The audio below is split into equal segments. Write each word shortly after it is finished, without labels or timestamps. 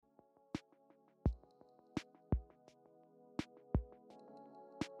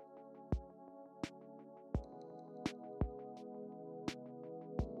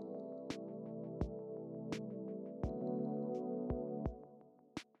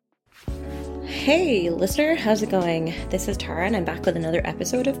Hey, listener, how's it going? This is Tara, and I'm back with another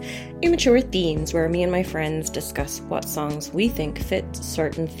episode of Immature Themes, where me and my friends discuss what songs we think fit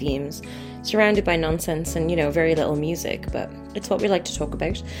certain themes, surrounded by nonsense and, very little music, but it's what we like to talk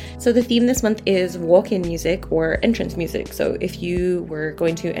about. So the theme this month is walk-in music or entrance music. So if you were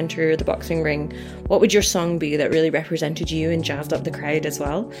going to enter the boxing ring, what would your song be that really represented you and jazzed up the crowd as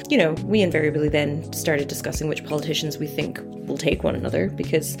well? We invariably then started discussing which politicians we think will take one another,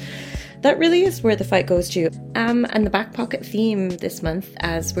 because that really is where the fight goes to. And the back pocket theme this month,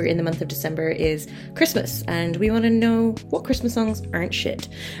 as we're in the month of December, is Christmas. And we want to know what Christmas songs aren't shit.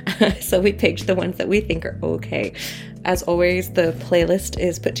 So we picked the ones that we think are okay. As always, the playlist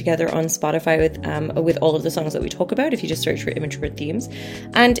is put together on Spotify with all of the songs that we talk about, if you just search for Immature Themes.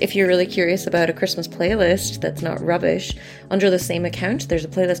 And if you're really curious about a Christmas playlist that's not rubbish, under the same account, there's a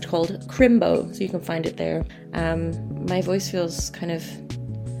playlist called Crimbo, so you can find it there. My voice feels kind of...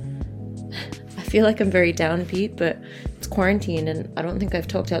 I feel like I'm very downbeat, but it's quarantine and I don't think I've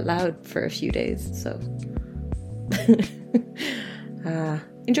talked out loud for a few days, so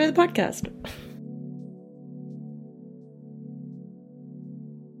enjoy the podcast.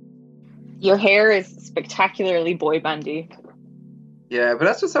 Your hair is spectacularly boy bandy. Yeah, but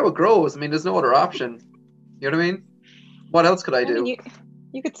that's just how it grows. I mean, there's no other option. You know what I mean? What else could I do?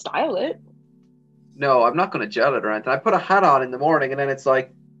 You could style it. No, I'm not going to gel it or anything. I put a hat on in the morning and then it's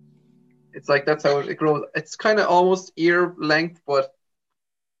like that's how it grows. It's kind of almost ear length, but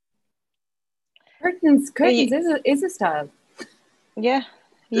curtains is a style. Yeah,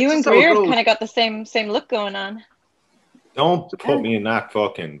 you and Greer kind of got the same look going on. Don't put me in that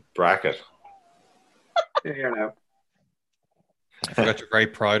fucking bracket. Here now. I forgot you're very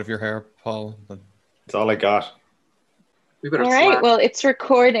proud of your hair, Paul. That's all I got. All right, well, it's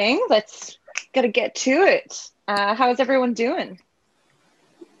recording. Let's gotta get to it. How's everyone doing?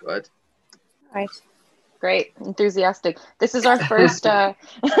 Good. Right. Great. Enthusiastic. This is our first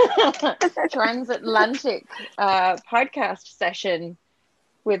transatlantic podcast session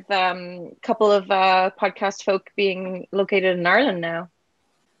with a couple of podcast folk being located in Ireland now.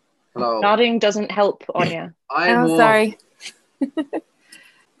 Hello. Nodding doesn't help, Anya. I'm sorry.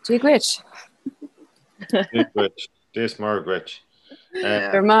 Jigwich. Jigwich. This Margaret.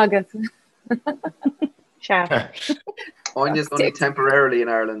 Dermagat. Shaft. Anya's only temporarily in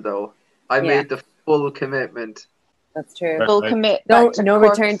Ireland, though. I made the full commitment. That's true. Full commit. No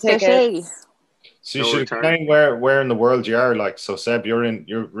return tickets. So you should explain where in the world you are. Like, so Seb, you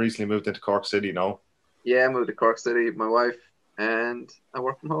recently moved into Cork City, no? Yeah, I moved to Cork City with my wife, and I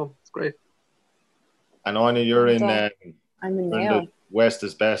work from home. It's great. And Anya, you're in. I'm in Mayo. The West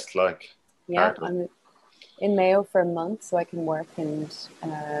is best, like. Yeah, I'm in Mayo for a month, so I can work and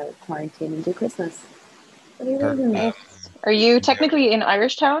quarantine and do Christmas. Are you technically in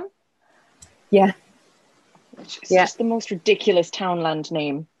Irish Town? Yeah. Which is just the most ridiculous townland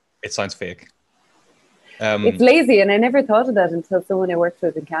name. It sounds fake. It's lazy, and I never thought of that until someone I worked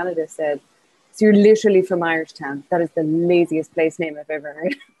with in Canada said, so you're literally from Irish Town. That is the laziest place name I've ever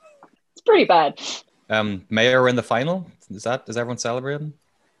heard. It's pretty bad. Mayo are in the final. Is everyone celebrating?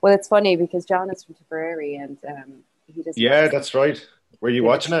 Well, it's funny because John is from Tipperary and he just... Yeah, that's right. Were you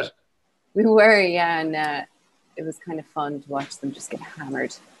watching it? We were, and it was kind of fun to watch them just get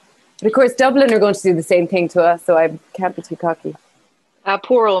hammered. But of course, Dublin are going to do the same thing to us, so I can't be too cocky.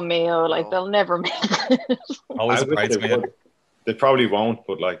 Poor old Mayo, they'll never make it. Always a bridesmaid. They probably won't,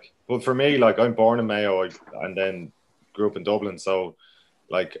 but for me, I'm born in Mayo and then grew up in Dublin, so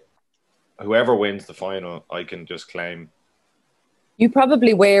whoever wins the final, I can just claim. You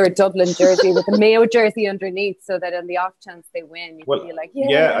probably wear a Dublin jersey with a Mayo jersey underneath, so that on the off chance they win, you can be like,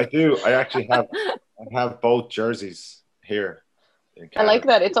 yeah, I do. I actually have both jerseys here. I like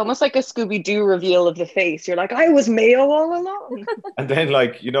that. It's almost like a Scooby-Doo reveal of the face. You're like, I was Mayo all along. And then,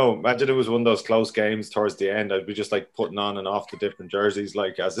 imagine it was one of those close games towards the end. I'd be just putting on and off the different jerseys,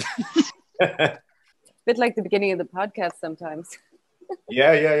 as bit like the beginning of the podcast sometimes.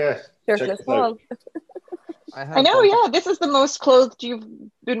 Yeah. Shirtless Paul. I know, yeah. This is the most clothed you've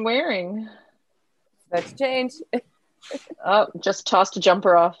been wearing. That's change. Oh, just tossed a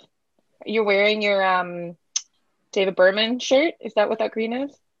jumper off. You're wearing your David Berman shirt? Is that what that green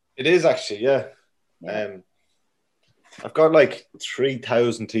is? It is actually, yeah. I've got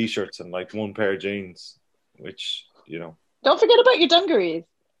 3,000 t-shirts and one pair of jeans, which, Don't forget about your dungarees.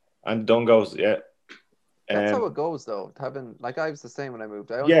 And dungos, yeah. That's how it goes, though. I was the same when I moved.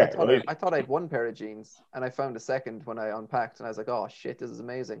 I thought I had one pair of jeans, and I found a second when I unpacked, and I was like, "Oh shit, this is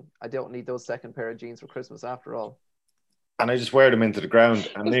amazing! I don't need those second pair of jeans for Christmas after all." And I just wear them into the ground.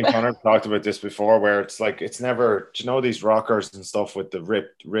 And me and Connor talked about this before, where it's never, do you know these rockers and stuff with the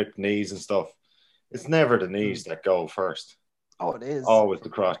ripped knees and stuff? It's never the knees that go first. Oh, it is. Always the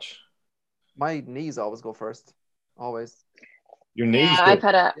crotch. My knees always go first. Always. Your knees. Yeah, I've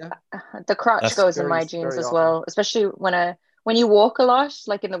had the crotch goes in my jeans as well, especially when you walk a lot,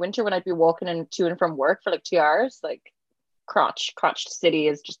 like in the winter when I'd be walking to and from work for like 2 hours, like crotch city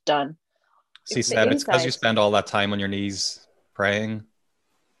is just done. See, Seb, it's because you spend all that time on your knees praying.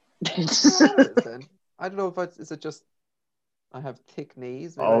 I don't know if is it just I have thick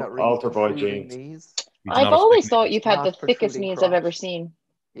knees. Altar boy jeans. Knees. I've always thought you've had the thickest knees crotch. I've ever seen.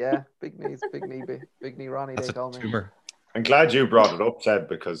 Yeah, big knees, big knee Ronnie. That's they call me. Tumor. I'm glad you brought it up, Seb,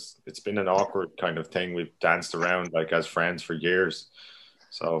 because it's been an awkward kind of thing. We've danced around like as friends for years.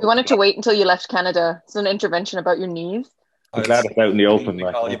 So we wanted to wait until you left Canada. It's an intervention about your knees. I'm glad it's out in the open. We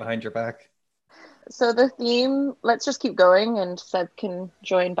call you behind your back. So the theme, let's just keep going, and Seb can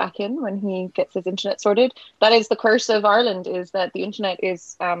join back in when he gets his internet sorted. That is the curse of Ireland, is that the internet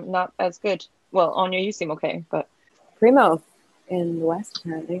is not as good. Well, Anya, you seem okay, but primo in the West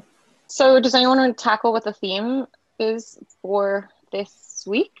apparently. So does anyone want to tackle what the theme is for this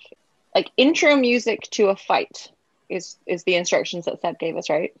week? Like intro music to a fight is the instructions that Seb gave us,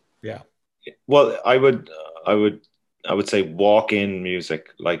 right? Yeah. Well, I would say walk in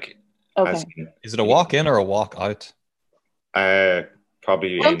music, like. Okay. Is it a walk in or a walk out?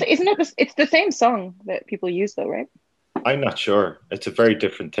 Probably. Well, isn't it? It's the same song that people use, though, right? I'm not sure. It's a very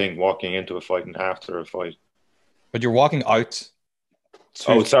different thing walking into a fight and after a fight. But you're walking out.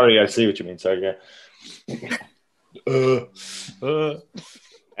 Oh, sorry. I see what you mean. Sorry. Yeah.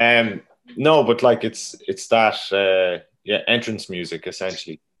 No, but like it's that entrance music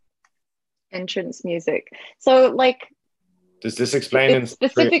essentially. Entrance music. So like. Does this explain in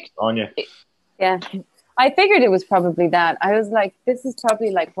specific, Anya? Yeah, I figured it was probably that. I was like, this is probably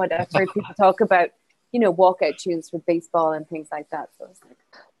like what I've heard people talk about, walkout tunes for baseball and things like that. So I was like,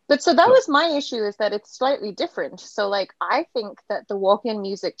 but so that was my issue, is that it's slightly different. So like, I think that the walk-in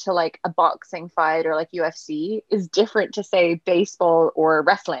music to like a boxing fight or like UFC is different to say baseball or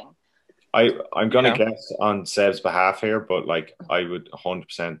wrestling. I'm gonna guess on Seb's behalf here, but like I would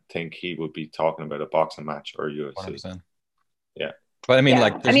 100% think he would be talking about a boxing match or UFC. 100%. Yeah, but I mean,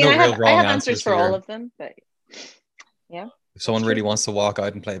 like, there's no real wrong I have answers for all of them, but yeah. If someone really wants to walk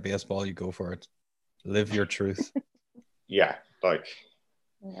out and play baseball, you go for it. Live your truth. Yeah, like.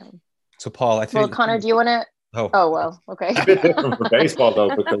 Yeah. So, Paul, I think. Well, Connor, do you want to? Oh, well, okay. It's a bit different for baseball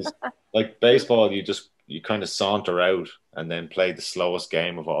though, because like baseball, you kind of saunter out and then play the slowest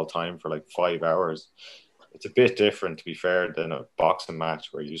game of all time for like 5 hours. It's a bit different, to be fair, than a boxing match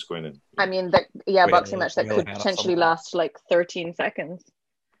where you just go in and. I mean, boxing match that could potentially last like 13 seconds.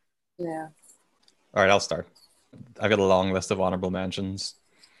 Yeah. All right, I'll start. I've got a long list of honorable mentions.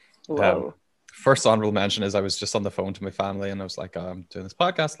 Whoa. First honorable mention is I was just on the phone to my family and I was like, I'm doing this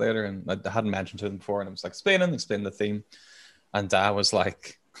podcast later, and I hadn't mentioned to them before, and I was like explaining the theme, and Dad was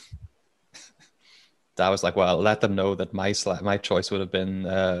like, well, let them know that my choice would have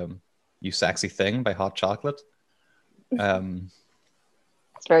been You Sexy Thing by Hot Chocolate. It's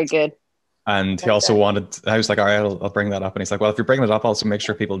very good. And he also wanted, I was like, all right, I'll bring that up. And he's like, well, if you're bringing it up, also make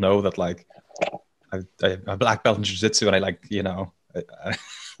sure people know that like I'm a black belt in jiu-jitsu, and I like,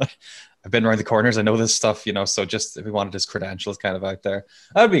 I've been around the corners, I know this stuff, so just if we wanted his credentials kind of out there,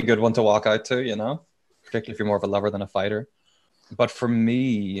 that would be a good one to walk out to, particularly if you're more of a lover than a fighter. But for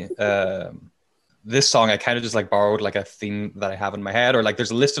me, this song, I kind of just like borrowed like a theme that I have in my head, or like there's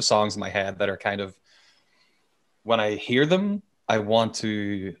a list of songs in my head that are kind of, when I hear them, I want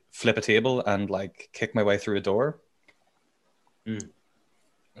to flip a table and like kick my way through a door. All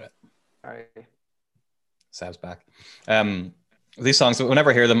right. Sab's back. These songs,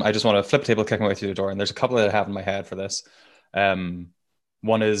 whenever I hear them, I just want to flip a table, kick my way through the door. And there's a couple that I have in my head for this.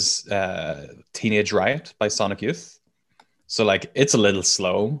 One is Teenage Riot by Sonic Youth. So like it's a little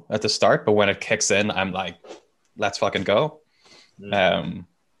slow at the start, but when it kicks in, I'm like, let's fucking go.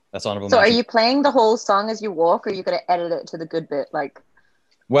 That's honorable mention. Are you playing the whole song as you walk, or are you going to edit it to the good bit? Like,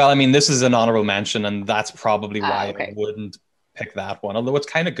 well, I mean, this is an honorable mention, and that's probably why I wouldn't pick that one. Although it's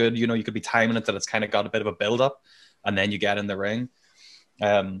kind of good, you could be timing it that it's kind of got a bit of a build up, and then you get in the ring.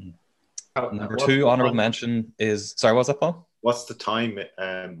 Number two honorable mention is, sorry, what's that, Paul? What's the time?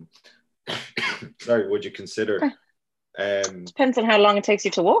 Sorry, would you consider? Depends on how long it takes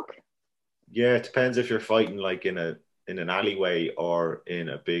you to walk. Yeah, it depends if you're fighting like in an alleyway or in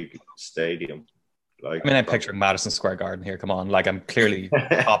a big stadium. Like, I mean, I'm picturing Madison Square Garden here. Come on, like I'm clearly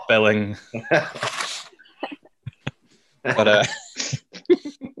top billing. But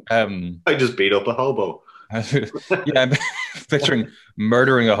I just beat up a hobo. Yeah, I'm picturing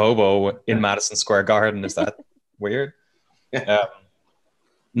murdering a hobo in Madison Square Garden. Is that weird?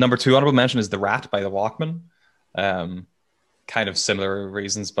 Number 2 honorable mention is The Rat by The Walkmen. Kind of similar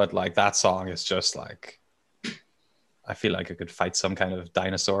reasons, but like that song is just like, I feel like I could fight some kind of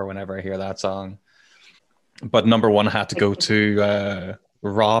dinosaur whenever I hear that song. But number 1 had to go to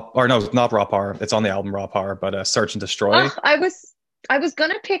not Raw Power. It's on the album Raw Power, but Search and Destroy. I was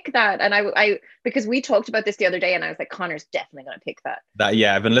gonna pick that, and I because we talked about this the other day, and I was like, Connor's definitely gonna pick that.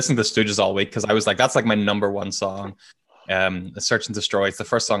 I've been listening to the Stooges all week because I was like, that's like my number 1 song. Search and Destroy. It's the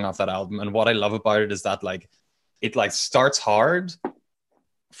first song off that album, and what I love about it is that like it like starts hard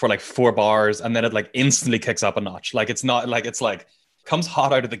for like 4 bars, and then it like instantly kicks up a notch. Like it's not like, it's like comes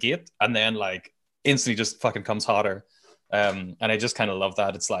hot out of the gate, and then like instantly just fucking comes hotter. And I just kind of love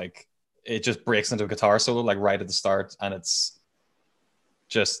that. It's like it just breaks into a guitar solo like right at the start, and it's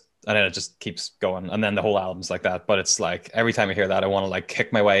just, and then it just keeps going, and then the whole album's like that. But it's like every time I hear that, I want to like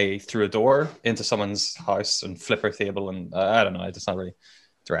kick my way through a door into someone's house and flip a table, and I don't know, it's not really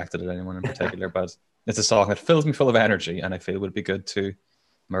directed at anyone in particular, but it's a song that fills me full of energy, and I feel it would be good to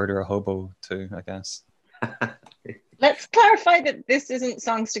murder a hobo too, I guess. Let's clarify that this isn't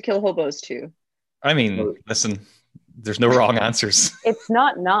songs to kill hobos too. I mean, listen, there's no wrong answers. It's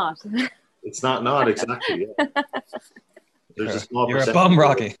not. It's not exactly. Yeah. There's a small You're a bum,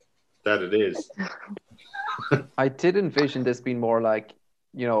 Rocky. That it is. I did envision this being more like,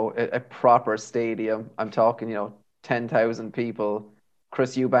 you know, a proper stadium. I'm talking, 10,000 people.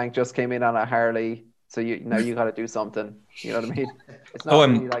 Chris Eubank just came in on a Harley, so you got to do something. You know what I mean? It's not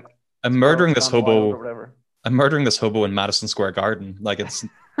really like I'm murdering this hobo. I'm murdering this hobo in Madison Square Garden. Like it's.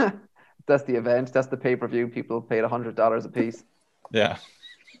 That's the event. That's the pay-per-view. People paid $100 a piece. Yeah.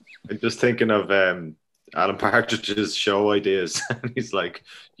 I'm just thinking of Alan Partridge's show ideas, and he's like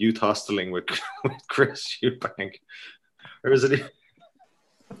youth hosteling with Chris Eubank, or is it?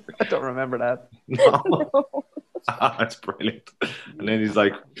 I don't remember that. No. That's brilliant. And then he's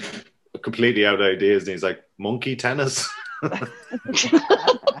like completely out of ideas, and he's like monkey tennis.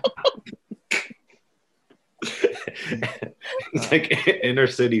 It's like inner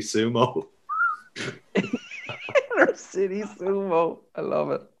city sumo. Inner city sumo. I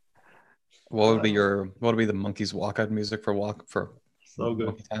love it. What would be the Monkeys walkout music for so good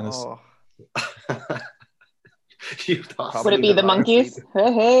monkey tennis? Oh. Would it be the Monkeys?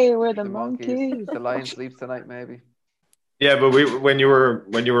 Hey, we're the Monkeys. The Lion Sleeps Tonight, maybe. Yeah, but when you were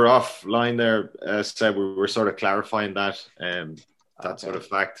offline there, Seb, we were sort of clarifying that sort of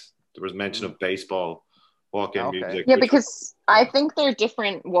fact. There was mention of baseball walk-in music. Yeah, because I think they're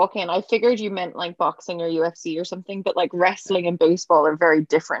different walk-in. I figured you meant like boxing or UFC or something, but like wrestling and baseball are very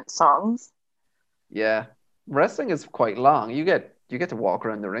different songs. Yeah, wrestling is quite long. You get to walk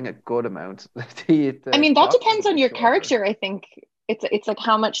around the ring a good amount. I mean, that depends on your character. I think it's like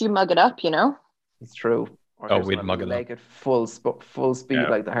how much you mug it up, you know. It's true. Or we'd mug it up. Make it full speed,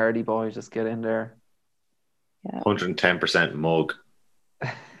 like the Hardy Boys. Just get in there. Yeah. 110% mug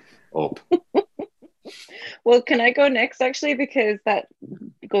up. Well, can I go next actually, because that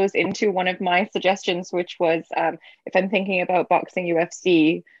goes into one of my suggestions, which was if I'm thinking about boxing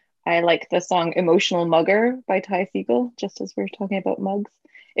UFC, I like the song Emotional Mugger by Ty Segall, just as we're talking about mugs.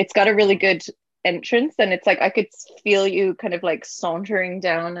 It's got a really good entrance, and it's like I could feel you kind of like sauntering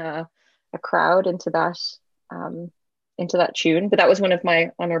down a crowd into that tune. But that was one of my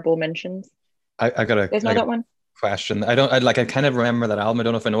honorable mentions. I got that one question. I kind of remember that album. I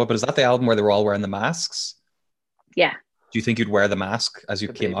don't know if I know it, but is that the album where they were all wearing the masks? Yeah. Do you think you'd wear the mask as you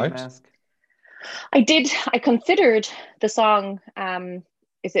came out? Mask. I did. I considered the song,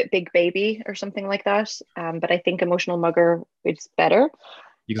 is it Big Baby or something like that? But I think Emotional Mugger is better.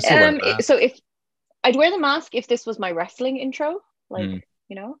 You can still wear the mask. So if I'd wear the mask if this was my wrestling intro, like,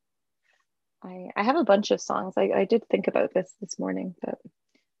 you know, I have a bunch of songs. I did think about this morning,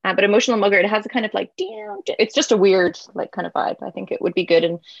 but Emotional Mugger, it has a kind of like, it's just a weird like kind of vibe. I think it would be good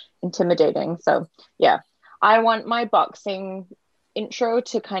and intimidating. So yeah, I want my boxing intro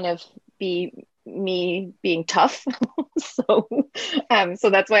to kind of be me being tough. so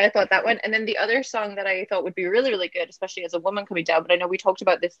that's why I thought that one. And then the other song that I thought would be really, really good, especially as a woman coming down, but I know we talked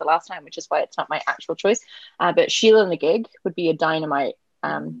about this the last time, which is why it's not my actual choice. But Sheila and the Gig would be a dynamite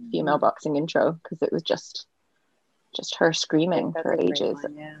female boxing intro, because it was just her screaming for ages.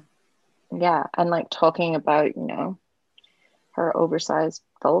 One, yeah, and like talking about, you know, her oversized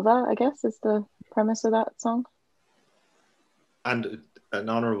vulva, I guess is the premise of that song. And an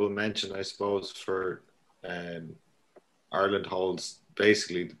honorable mention, I suppose, for Ireland holds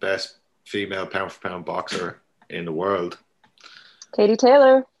basically the best female pound for pound boxer in the world. Katie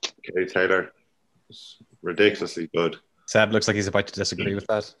Taylor is ridiculously good. Seb looks like he's about to disagree with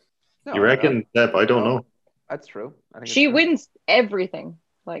that. No, you reckon, Seb? I don't know. That's true. She wins everything.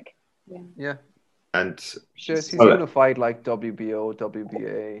 like. Yeah. And she's unified like WBO,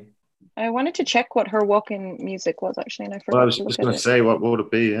 WBA. I wanted to check what her walk-in music was actually, and I forgot. Well, I was just going to say, what would it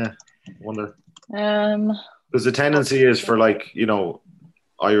be? Yeah, I wonder. Because the tendency is for like, you know,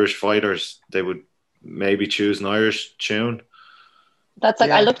 Irish fighters, they would maybe choose an Irish tune. That's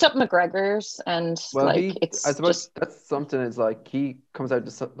like I looked up McGregor's, and I suppose that's something. Is like he comes out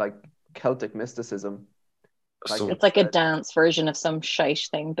to like Celtic mysticism. Like it's like a dance version of some shite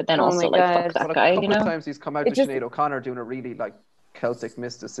thing, but then also like fuck that guy. A couple of times he's come out to Sinead O'Connor doing a really like Celtic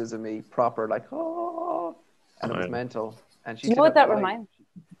mysticism-y proper like and it was mental. And she, you know what that reminds?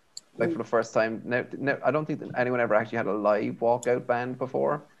 Like for the first time. Now, I don't think that anyone ever actually had a live walkout band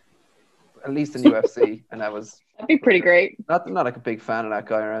before, at least in UFC, and that'd be pretty great. Not like a big fan of that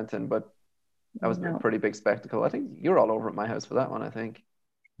guy or anything, but that was a pretty big spectacle. I think you're all over at my house for that one. I think.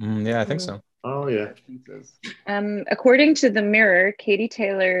 Yeah, I think so. Oh yeah. According to the Mirror, Katie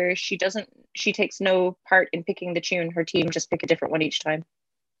Taylor, she takes no part in picking the tune. Her team just pick a different one each time.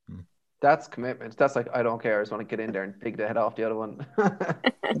 That's commitment. That's like, I don't care. I just want to get in there and dig the head off the other one.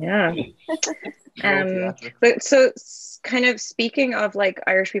 Yeah. But so kind of speaking of like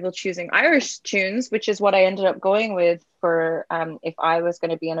Irish people choosing Irish tunes, which is what I ended up going with for if I was going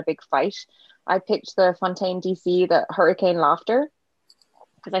to be in a big fight, I picked the Fontaine DC, the Hurricane Laughter.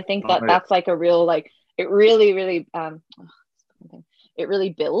 Because I think that's like a real, like, it really, really, it really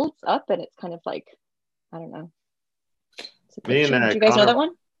builds up, and it's kind of like, I don't know. Do you guys know that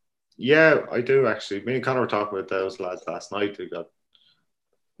one? Yeah, I do actually. Me and Connor were talking about those lads last night who got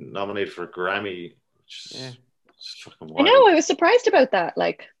nominated for a Grammy. I know, I was surprised about that.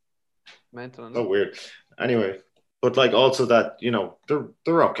 Like, mental. Oh, weird. Anyway, but like also that, you know,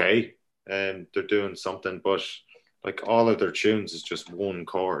 they're okay and they're doing something, but like all of their tunes is just one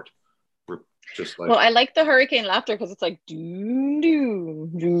chord. We're just like, well, I like the Hurricane Laughter because it's like doom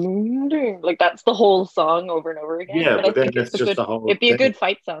doom doom doom, like that's the whole song over and over again. Yeah, but then it's just the whole. It'd be a good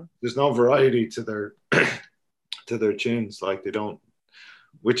fight song. There's no variety to their to their tunes. Like they don't,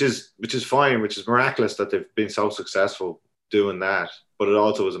 which is fine, which is miraculous that they've been so successful doing that. But it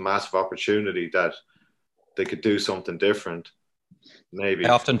also was a massive opportunity that they could do something different. Maybe I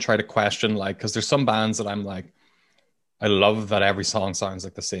often try to question, like, because there's some bands that I'm like, I love that every song sounds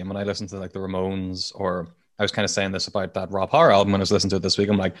like the same. When I listen to like the Ramones, or I was kind of saying this about that Rob Horror album when I was listening to it this week,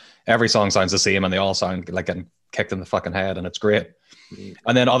 I'm like, every song sounds the same and they all sound like getting kicked in the fucking head and it's great.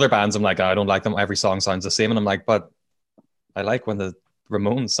 And then other bands, I'm like, I don't like them. Every song sounds the same. And I'm like, but I like when the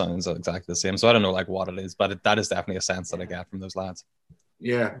Ramones sounds exactly the same. So I don't know like what it is, but that is definitely a sense that I get from those lads.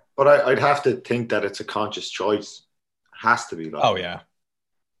 Yeah, but I'd have to think that it's a conscious choice. It has to be like, oh yeah,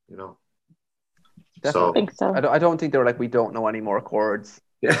 you know. Definitely. I think so. I don't think they were like, we don't know any more chords.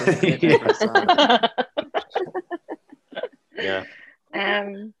 Yeah. Okay,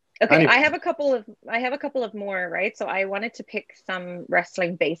 anyway. I have a couple of more, right? So I wanted to pick some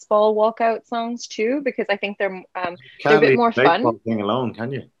wrestling baseball walkout songs too, because I think they're a bit more fun. Thing alone,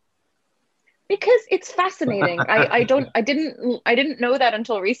 can you? Because it's fascinating. I didn't know that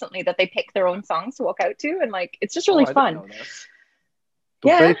until recently, that they pick their own songs to walk out to, and like it's just really fun.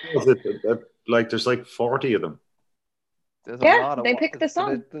 Yeah. Like there's like 40 of them. They pick the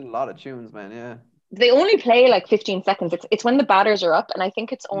song. There's a lot of tunes, man. Yeah. They only play like 15 seconds. It's when the batters are up, and I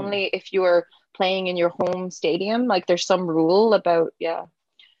think it's only if you're playing in your home stadium. Like there's some rule about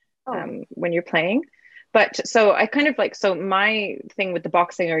when you're playing. But so I kind of like, so my thing with the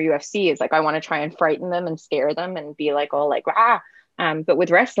boxing or UFC is like I want to try and frighten them and scare them and be like all like rah. But with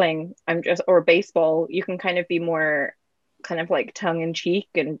wrestling, or baseball, you can kind of be more kind of like tongue in cheek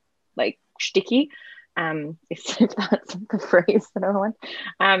and like sticky. If that's the phrase that I want.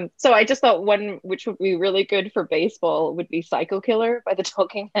 So I just thought one which would be really good for baseball would be Psycho Killer by the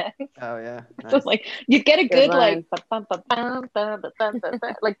Talking Heads. Oh yeah. Nice. So like you'd get a good like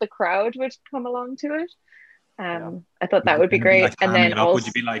like the crowd would come along to it. I thought that would be great. Like, and then also, would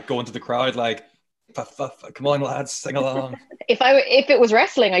you be like going to the crowd like come on lads, sing along? If it was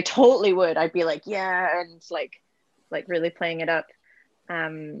wrestling, I totally would. I'd be like, yeah, and like really playing it up.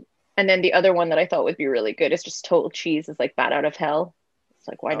 And then the other one that I thought would be really good is just Total Cheese, is like Bat Out of Hell. It's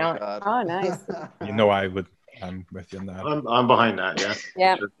like, why not? God. Oh, nice. You know, I'm with you on that. I'm behind that, yeah.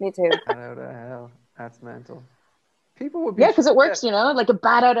 Yeah, me too. Bat Out of Hell. That's mental. People would be... Yeah, because it works, you know? Like a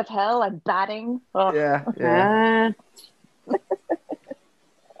bat out of hell, I'm batting. Oh. Yeah.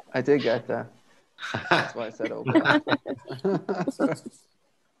 I did get that. That's why I said open.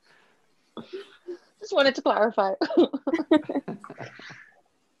 Just wanted to clarify.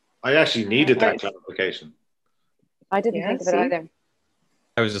 I actually needed that clarification. I didn't think of it either.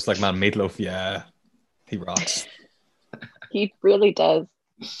 I was just like, man, Meatloaf, yeah, he rocks. He really does.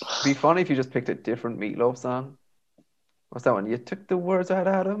 It'd be funny if you just picked a different Meatloaf song. What's that one? You took the words right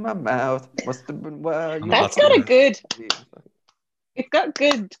out of my mouth. Must have been well. That's got a good. It's got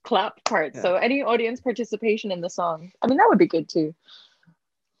good clap parts. Yeah. So any audience participation in the song, I mean, that would be good too.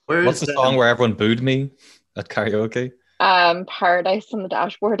 What's the song where everyone booed me at karaoke? Paradise on the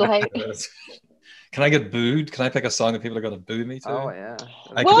Dashboard Light. Can I get booed? Can I pick a song that people are going to boo me to? Oh yeah.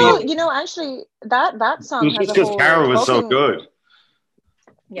 Well, you know, actually, that song has just because Kara was so good.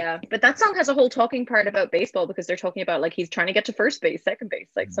 Yeah, but that song has a whole talking part about baseball because they're talking about like he's trying to get to first base, second base,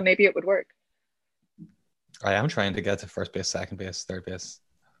 like so maybe it would work. I am trying to get to first base, second base, third base,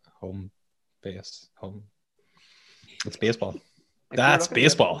 home base, home. It's baseball. That's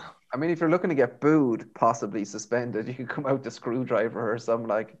baseball. I mean, if you're looking to get booed, possibly suspended, you could come out to Screwdriver or some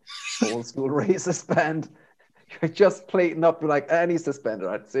like old school racist band. You're just plating up like any suspended.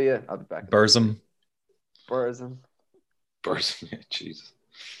 I'd see you. I'll be back. Burzum. Burzum. Yeah, Jesus.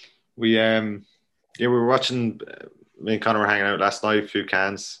 We were watching. Me and Connor were hanging out last night. A few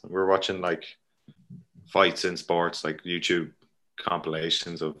cans. We were watching like fights in sports, like YouTube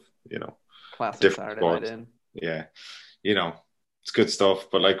compilations of classic different Saturday sports. Night In. Yeah, it's good stuff.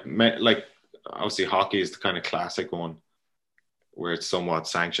 But like obviously hockey is the kind of classic one where it's somewhat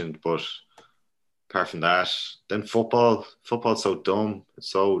sanctioned. But apart from that, then football's so dumb. It's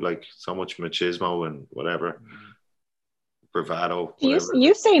so much machismo and whatever. Bravado.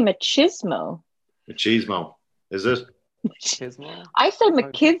 You say machismo. Machismo. Is it? Machismo? I say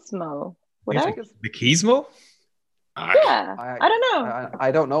machismo. Would I? Machismo? Yeah. I don't know.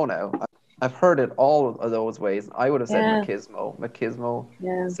 I don't know now. I've heard it all of those ways. I would have said machismo. Machismo.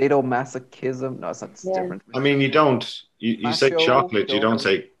 Yeah. Sadomasochism. No, it's different. I mean, you don't. You say chocolate. You don't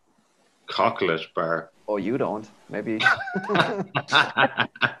say cocklet bar. Oh, you don't. Maybe.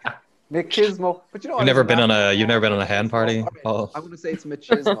 Machismo, but you've never been on a hen party. Oh, I'm going to say it's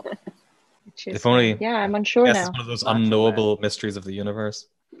machismo. If only. Yeah, I'm unsure now. It's one of those unknowable mysteries of the universe.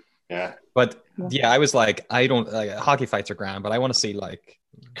 Yeah. But I was like, I don't like hockey fights are grand, but I want to see like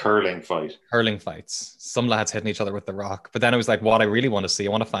curling fights. Some lads hitting each other with the rock. But then I was like, what I really want to see,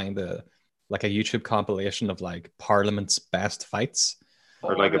 I want to find a YouTube compilation of like Parliament's best fights.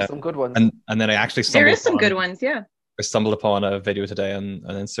 Or some good ones. And then I actually there is some good ones, yeah. I stumbled upon a video today on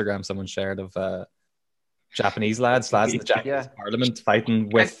Instagram someone shared of Japanese lads in the Japanese Parliament fighting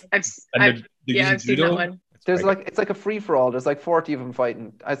with. I've seen that one. There's it's like a free for all. There's like 40 of them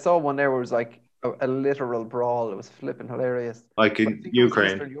fighting. I saw one there where it was like a literal brawl. It was flipping hilarious. Like in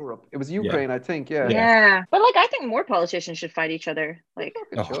Ukraine. Eastern Europe. It was Ukraine, I think. Yeah. Yeah, but I think more politicians should fight each other.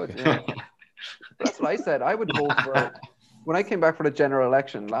 Should. Yeah. That's what I said. I would vote for it when I came back for the general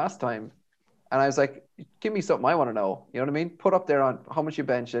election last time. And I was like, give me something I want to know. You know what I mean? Put up there on how much you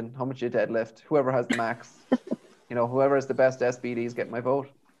benching, how much you deadlift, whoever has the max, whoever has the best SBDs get my vote.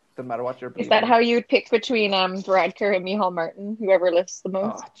 Doesn't matter what you're. Is that how you'd pick between Brad Kerr and Micheál Martin, whoever lifts the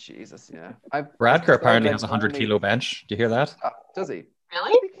most? Oh, Jesus, yeah. Brad Kerr apparently has a 100-kilo bench. Do you hear that? Does he?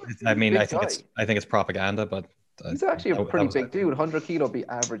 Really? I mean, I think it's propaganda, but he's actually a pretty big dude. 100 kilo be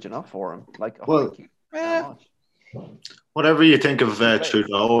average enough for him. Like 100 kilo. Whatever you think of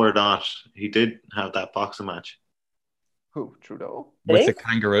Trudeau or not, he did have that boxing match. Who? Trudeau? With the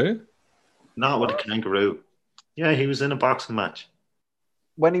kangaroo? Not with the kangaroo. Yeah, he was in a boxing match.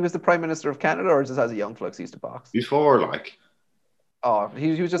 When he was the Prime Minister of Canada, or just as a young flux he used to box? Before, Oh,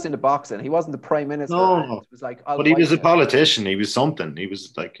 he was just into boxing. He wasn't the Prime Minister. No. It was but he was a politician. He was something. He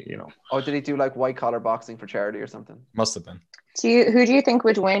was Oh, did he do white collar boxing for charity or something? Must have been. Who do you think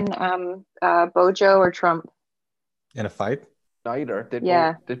would win, Bojo or Trump? In a fight? Neither.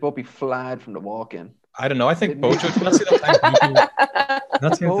 They'd both be flat from the walk-in. I don't know. I think Bojo. Did not see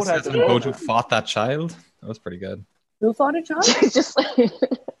that time Bojo fought that child. That was pretty good. Who fought a child? Just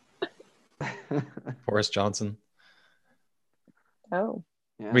Boris Johnson. Oh.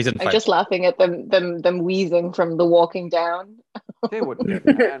 Yeah. I'm just laughing at them wheezing from the walking down. They wouldn't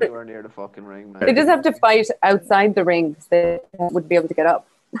get anywhere near the fucking ring, man. They just have to fight outside the ring because they wouldn't be able to get up.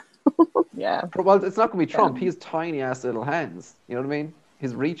 Yeah. Well, it's not going to be Trump. He has tiny ass little hands. You know what I mean?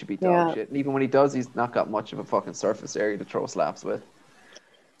 His reach would be dog shit. And even when he does, he's not got much of a fucking surface area to throw slaps with.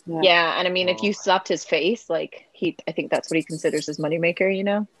 Yeah, and I mean, if you slapped his face, I think that's what he considers his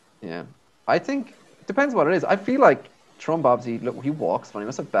moneymaker, Yeah. I think it depends what it is. I feel like Trump obviously, look, he walks funny. He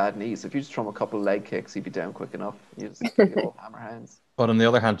must have bad knees. If you just throw him a couple of leg kicks, he'd be down quick enough. You just hammer hands. But on the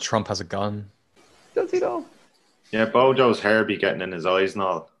other hand, Trump has a gun. Does he though? Yeah, Bojo's hair be getting in his eyes and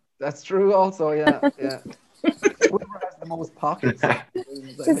all. That's true also, yeah. Whoever has the most pockets.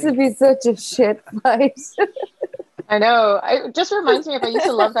 This would be such a shit fight. I know. It just reminds me of I used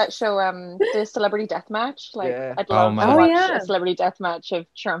to love that show, the Celebrity Deathmatch. Like, Yeah. I'd love to Oh, watch yeah. a Celebrity Deathmatch of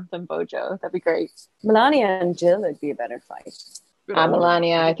Trump and Bojo. That'd be great. Melania and Jill would be a better fight. Bit older.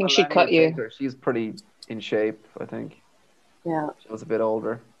 Melania, I think she'd Melania cut you. Taylor, she's pretty in shape, I think. Yeah. She was a bit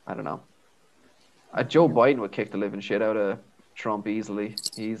older. I don't know. Joe Biden would kick the living shit out of Trump easily.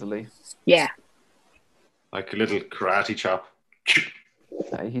 Yeah. Like a little karate chop.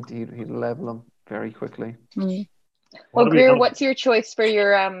 He'd level him very quickly. Mm. Well, Greer, what's your choice for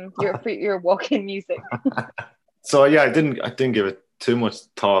your walk-in music? So yeah, I didn't give it too much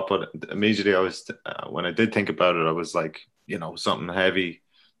thought, but immediately I was when I did think about it, I was like, something heavy,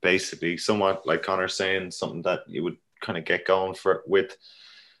 basically, somewhat like Connor saying, something that you would kind of get going for with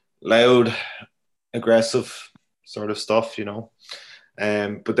loud, aggressive sort of stuff,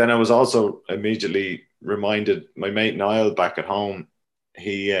 But then I was also immediately reminded my mate Niall back at home.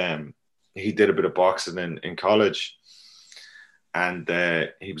 He did a bit of boxing in college, and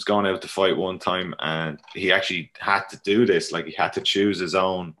he was going out to fight one time, and he actually had to do this. Like, he had to choose his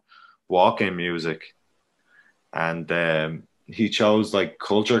own walk-in music, and he chose like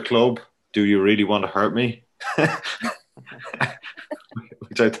Culture Club, Do You Really Want to Hurt Me?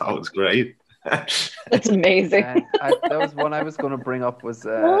 Which I thought was great. That's amazing. That was one I was going to bring up. Was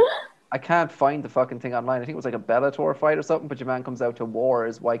I can't find the fucking thing online. I think it was like a Bellator fight or something. But your man comes out to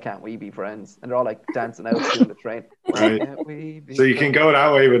Wars. Why can't we be friends? And they're all like dancing out doing the train. Right. So you can go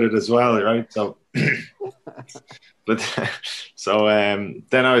that way with it as well, right? So, but so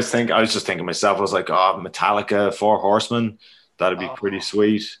then I was just thinking myself. I was like, oh, Metallica, Four Horsemen. That'd be pretty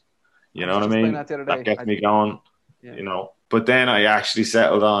sweet. You know what I mean? That gets me going. Yeah. But then I actually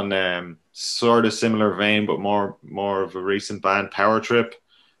settled on sort of similar vein, but more of a recent band, Power Trip.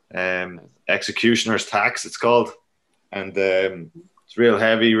 Executioner's Tax, it's called, and it's real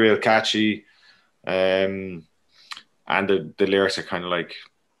heavy, real catchy, and the lyrics are kind of like,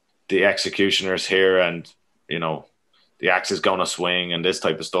 the executioner's here, and the axe is gonna swing, and this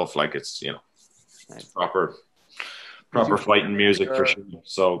type of stuff. Like, it's it's proper fighting music for sure.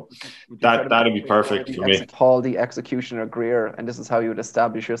 So that'd be perfect for me. Paul the Executioner Greer, and this is how you would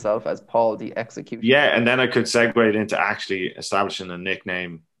establish yourself, as Paul the Executioner. Yeah, and then I could segue it into actually establishing a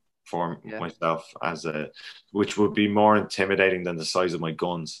nickname for myself, which would be more intimidating than the size of my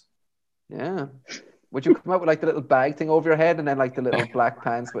guns. Yeah. Would you come out with like the little bag thing over your head, and then like the little black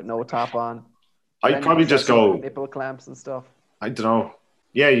pants with no top on? I'd probably just go nipple clamps and stuff. I don't know.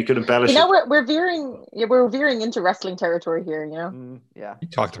 Yeah, you could embellish. We're veering into wrestling territory here. Yeah. You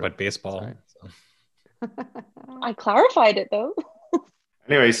talked about baseball. So. I clarified it though.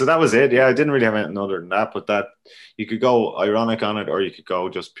 Anyway, so that was it. Yeah, I didn't really have anything other than that, but that you could go ironic on it, or you could go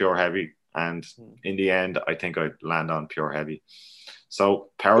just pure heavy. And in the end, I think I'd land on pure heavy. So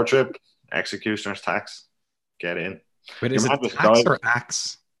Power Trip, Executioner's Tax, get in. Wait, is it tax or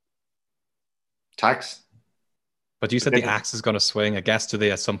axe? Tax. But you said the axe is going to swing. I guess, do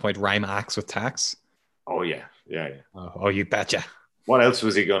they at some point rhyme axe with tax? Oh yeah. Oh, you betcha. What else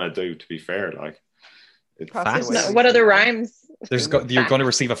was he going to do? To be fair, like, no, what other rhymes? You're going to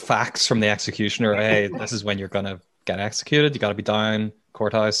receive a fax from the executioner. Hey, this is when you're going to get executed. You got to be down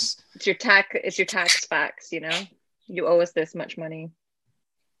courthouse. It's your tax fax. You owe us this much money.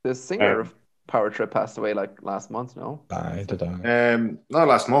 The singer of Power Trip passed away like last month. No, not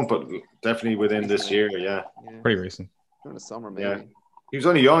last month, but definitely within this year. Yeah. Pretty recent. In the summer, maybe. Yeah. He was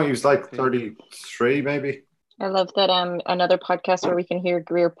only young. He was like 33, maybe. I love that another podcast where we can hear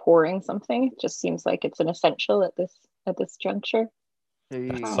Greer pouring something. It just seems like it's an essential at this juncture.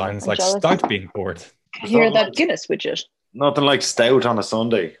 Sounds like stout being poured. Hear that Guinness widget. Nothing like stout on a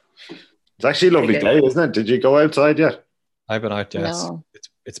Sunday. It's actually a lovely day, isn't it? Did you go outside yet? I've been out, yes. No.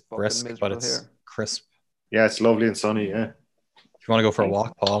 It's brisk, but it's crisp. Yeah, it's lovely and sunny, yeah. If you want to go for a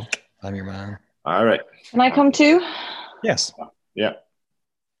walk, Paul, I'm your man. All right. Can I come too? Yes. Yeah.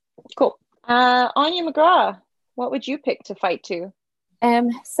 Cool. Anya McGrath, what would you pick to fight to?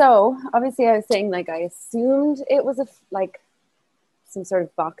 So obviously I was saying, like, I assumed it was some sort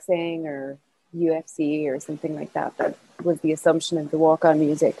of boxing or UFC or something like that. That was the assumption of the walk-on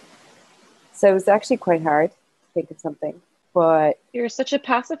music. So it was actually quite hard to think of something. But you're such a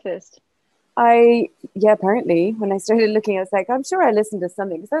pacifist. Apparently when I started looking, I was like, I'm sure I listened to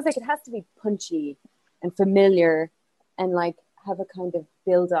something, because I was like, it has to be punchy and familiar and like have a kind of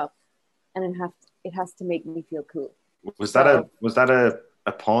build up, and it has to make me feel cool. Was that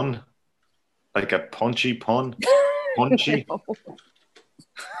a pun? Like a punchy pun? Punchy?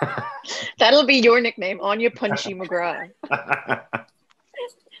 That'll be your nickname, Anya Punchy McGrath.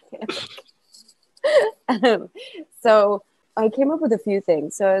 So I came up with a few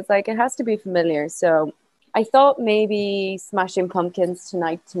things. So it's like, it has to be familiar. So I thought maybe Smashing Pumpkins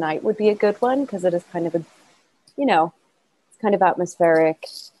Tonight would be a good one because it is kind of a, it's kind of atmospheric,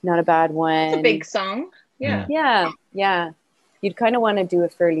 not a bad one. It's a big song. Yeah. Yeah. You'd kind of want to do a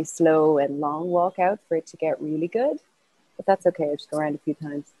fairly slow and long walk out for it to get really good, but that's okay. I'll just go around a few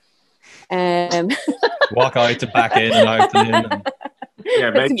times. Walk out to back in and out and in. And... Yeah,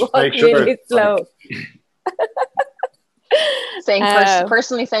 make sure really slow.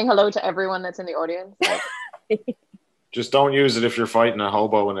 Personally saying hello to everyone that's in the audience. Just don't use it if you're fighting a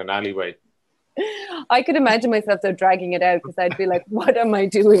hobo in an alleyway. I could imagine myself though dragging it out because I'd be like, what am I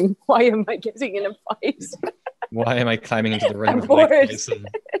doing? Why am I getting in a fight? Why am I climbing into the ring of Mike Tyson?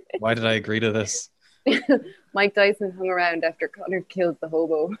 Why did I agree to this? Mike Tyson hung around after Connor killed the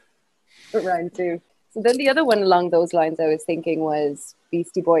hobo for round 2. So then the other one along those lines I was thinking was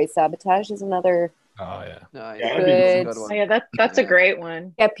Beastie Boys Sabotage is another. Oh yeah. Good. Oh, yeah, that's a great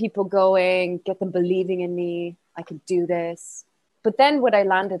one. Get people going, get them believing in me. I can do this. But then what I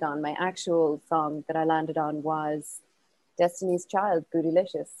landed on, my actual song that I landed on was Destiny's Child,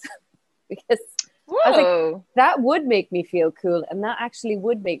 Bootylicious. Because I was like, that would make me feel cool. And that actually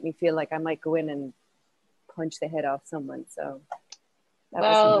would make me feel like I might go in and punch the head off someone. So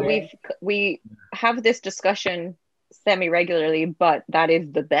we have this discussion semi-regularly, but that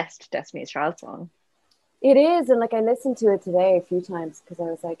is the best Destiny's Child song. It is, and like I listened to it today a few times because I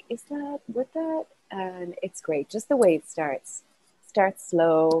was like, is that with that? And it's great, just the way it starts. Starts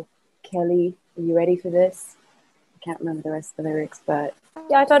slow. Kelly, are you ready for this? I can't remember the rest of the lyrics, but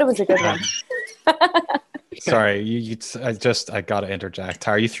yeah, I thought it was a good one. Sorry, I gotta interject.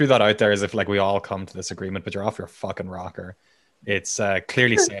 Tara, you threw that out there as if like we all come to this agreement, but you're off your fucking rocker. It's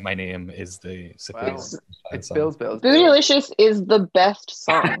clearly Say My Name is the wow. It's Bills. Bootylicious is the best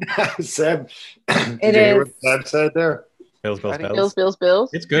song. Seb, did you hear what Seb said there? Bills.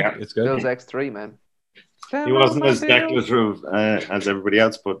 It's good. Yeah. It's good. Bills X3, man. He wasn't as declarative as everybody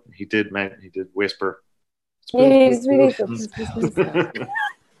else, but he did whisper. Yeah, he's really good.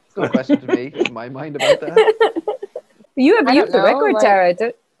 It's no question to me in my mind about that. You have the record, Tara.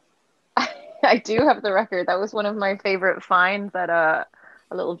 I do have the record. That was one of my favorite finds at a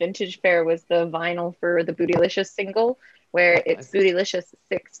little vintage fair was the vinyl for the Bootylicious single, where it's Bootylicious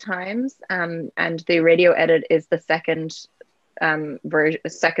 6 times, and the radio edit is the second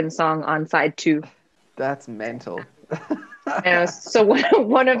song on side 2. That's mental. So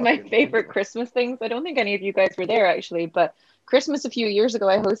one of my favorite Christmas things, I don't think any of you guys were there actually, but Christmas a few years ago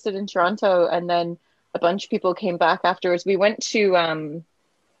I hosted in Toronto, and then a bunch of people came back afterwards. We went to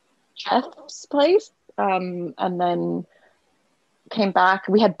Jeff's place, and then came back.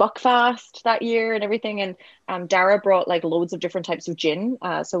 We had Buckfast that year and everything, and Dara brought like loads of different types of gin,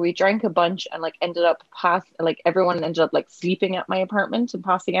 so we drank a bunch and like everyone ended up like sleeping at my apartment and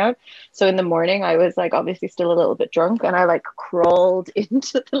passing out. So in the morning I was like obviously still a little bit drunk, and I like crawled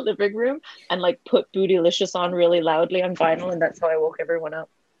into the living room and like put Bootylicious on really loudly on vinyl, and that's how I woke everyone up.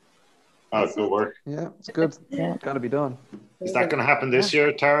 Oh, good work. Yeah, it's good. Yeah. Gotta be done. Is that going to happen this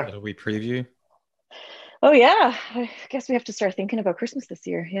year, Tara? Did we preview? Oh yeah, I guess we have to start thinking about Christmas this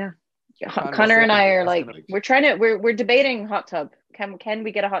year. Yeah, Connor and I are like, we're debating hot tub. Can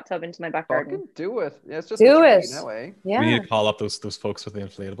we get a hot tub into my back garden? Do it. Yeah, it's just do it. That way. Yeah. We need to call up those folks with the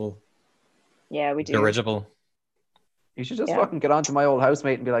inflatable. Yeah, we do. Dirigible. You should just fucking get onto my old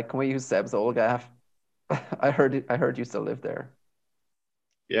housemate and be like, "Can we use Seb's old gaff?" I heard you still live there.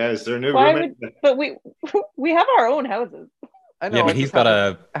 Yeah, is there a new roommate? But we have our own houses. I know. Yeah, but he's got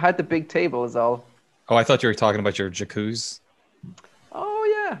I had the big table is all. Oh, I thought you were talking about your jacuzzi.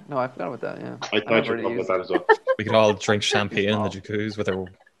 Oh yeah, no, I forgot about that. Yeah, I thought you were talking about that as well. We could all drink champagne in the jacuzzi with our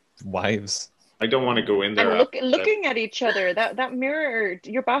wives. I don't want to go in there. And looking at each other, that mirror,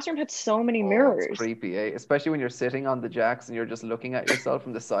 your bathroom had so many mirrors. It's creepy, eh? Especially when you're sitting on the jacks and you're just looking at yourself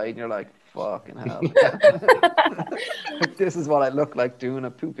from the side and you're like, fucking hell. Like, this is what I look like doing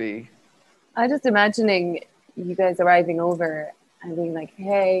a poopy. I'm just imagining you guys arriving over and being like,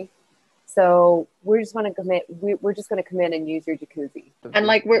 hey, so we're just going to commit. We're just going to come in and use your jacuzzi. And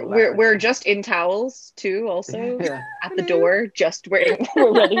like we're just in towels too, also at the door, just waiting.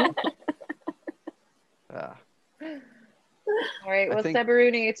 We're ready. All right, well,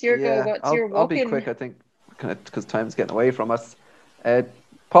 Sebaruni, it's your go. What's your walk-in? I'll be quick, I think, because time's getting away from us.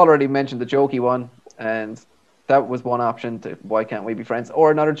 Paul already mentioned the jokey one, and that was one option to Why Can't We Be Friends?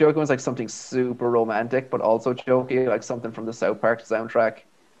 Or another jokey one was like something super romantic, but also jokey, like something from the South Park soundtrack.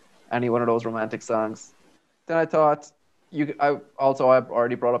 Any one of those romantic songs. Then I thought, I've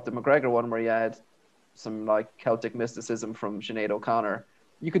already brought up the McGregor one where you had some like Celtic mysticism from Sinead O'Connor.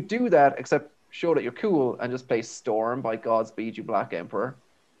 You could do that, except show that you're cool and just play Storm by Godspeed You Black Emperor.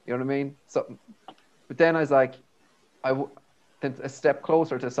 You know what I mean? Something But then I was like, then a step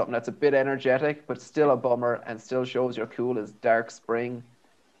closer to something that's a bit energetic, but still a bummer and still shows you're cool is Dark Spring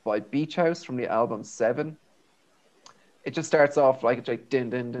by Beach House from the album 7. It just starts off like it's like din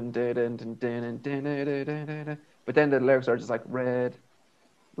din din din din din din din din din, but then the lyrics are just like red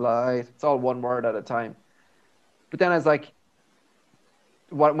light. It's all one word at a time. But then I was like,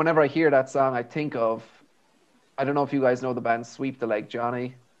 whenever I hear that song, I think of, I don't know if you guys know the band Sweep the Leg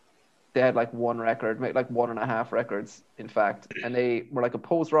Johnny. They had like one record, maybe like 1.5 records, in fact. And they were like a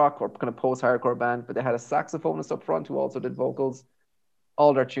post-rock or kind of post-hardcore band, but they had a saxophonist up front who also did vocals.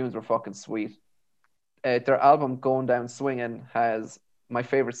 All their tunes were fucking sweet. Their album Going Down Swinging has my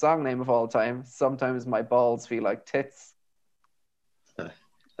favorite song name of all time, Sometimes My Balls Feel Like Tits.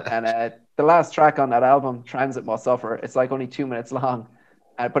 And the last track on that album, Transit Must Suffer, it's like only 2 minutes long,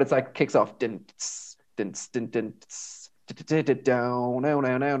 but it's like kicks off. It's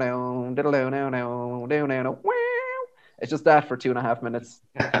just that for 2.5 minutes,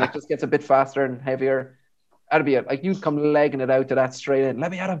 and it just gets a bit faster and heavier. That'd be it. Like you'd come legging it out to that straight in.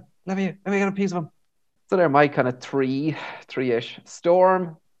 Let me at him. Let me get a piece of him. So they're my kind of three-ish.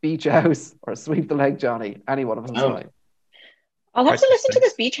 Storm, Beach House, or Sweep the Leg Johnny. Any one of them's fine. I'll have to listen to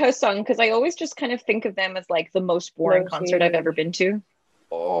this Beach House song because I always just kind of think of them as like the most boring concert I've ever been to.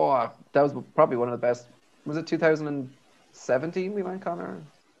 Oh, that was probably one of the best. Was it 2017 we went, Connor?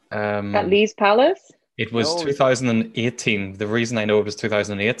 At Lee's Palace? It was 2018. The reason I know it was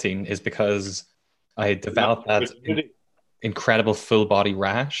 2018 is because I developed that incredible full body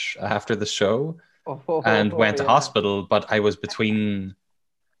rash after the show and went to hospital, but I was between...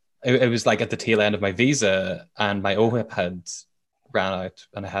 It was like at the tail end of my visa and my OHIP had ran out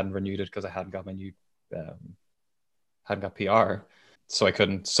and I hadn't renewed it because I hadn't got my new... hadn't got PR. So I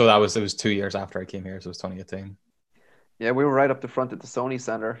couldn't. So it was 2 years after I came here. So it was 2018. Yeah, we were right up the front at the Sony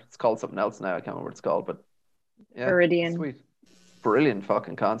Center. It's called something else now. I can't remember what it's called, but yeah, Meridian. Sweet, brilliant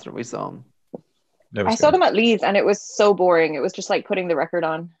fucking concert. We saw them. I saw them at Leeds, and it was so boring. It was just like putting the record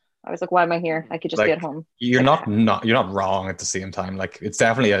on. I was like, why am I here? I could just be at home. You're not wrong at the same time. Like it's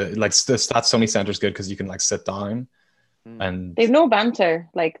definitely that Sony Center's good because you can like sit down. And they've no banter.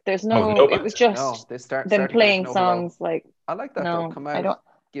 Like there's no it was just them playing songs. Like I like that. No, come out. I don't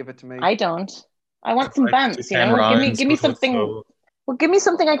give it to me. I don't. I want some bands. You know, give me something. Well, give me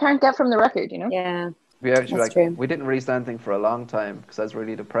something I can't get from the record. You know. Yeah. We didn't release anything for a long time because I was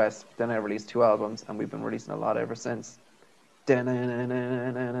really depressed. Then I released 2 albums, and we've been releasing a lot ever since. Maybe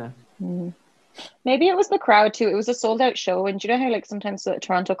it was the crowd too. It was a sold out show, and do you know how like sometimes the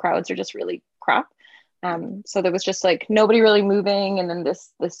Toronto crowds are just really crap. So there was just like nobody really moving, and then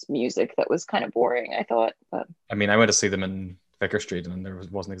this music that was kind of boring, I thought. But I mean, I went to see them in Vicar Street, and there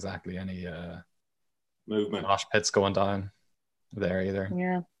wasn't exactly any movement, mosh pits going down there either.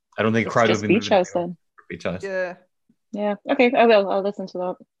 Yeah, I don't think a crowd would be Beach House then. Beach House. Yeah. Okay, I will. I'll listen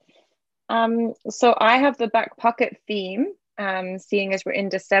to that. So I have the back pocket theme. Seeing as we're in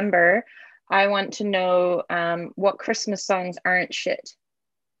December, I want to know what Christmas songs aren't shit.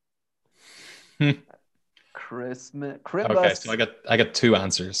 Christmas. Okay, so I got 2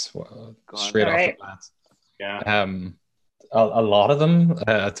 answers straight off the bat. Yeah. A lot of them,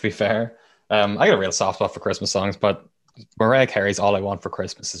 to be fair. I got a real soft spot for Christmas songs, but Mariah Carey's "All I Want for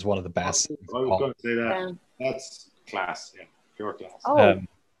Christmas" is one of the best. I was going to say that. That's class, yeah, pure class. Oh.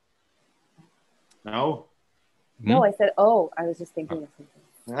 No. No, I said, oh, I was just thinking of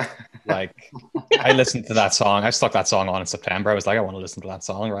something. Like, I listened to that song. I stuck that song on in September. I was like, I want to listen to that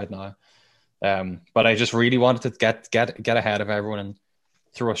song right now. But I just really wanted to get ahead of everyone and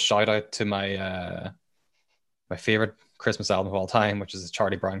throw a shout out to my my favorite Christmas album of all time, which is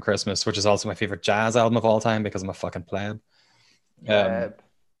Charlie Brown Christmas, which is also my favorite jazz album of all time because I'm a fucking pleb.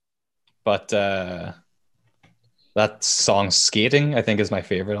 But that song "Skating" I think is my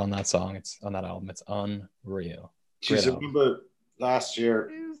favorite on that song. It's on that album. It's unreal. Do you remember last year?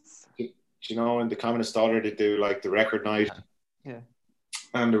 Do you know in the Communist Dollar they do like the record night? Yeah.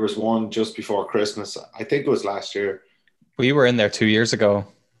 And there was one just before Christmas. I think it was last year. We were in there 2 years ago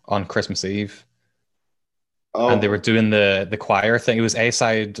on Christmas Eve. Oh. And they were doing the choir thing. It was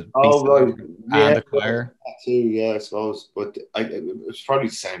A-side, B-side, right. And the choir. That too, yeah, I suppose. But it was probably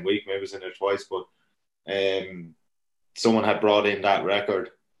the same week. Maybe it was in there twice. But someone had brought in that record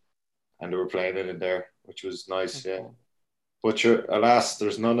and they were playing it in there, which was nice, yeah. But alas,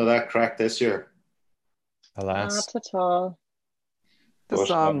 there's none of that crack this year. Alas. Not at all. The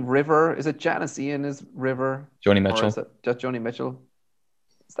song River, is it Janice Ian is River? Joni Mitchell. Or is it just Joni Mitchell?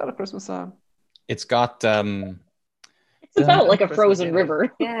 Is that a Christmas song? It's got it's about like a frozen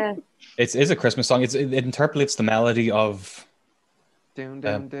river. Yeah. It is a Christmas song. It interpolates the melody of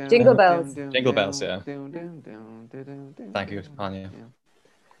Jingle Bells. Jingle Bells, yeah. Thank you, Anya.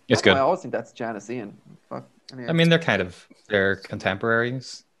 It's good. I always think that's Janis Ian. Fuck. Anyway. I mean, they're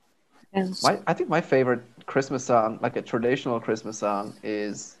contemporaries. Yeah. I think my favorite Christmas song, like a traditional Christmas song,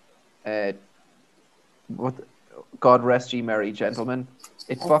 is God Rest Ye Merry Gentlemen.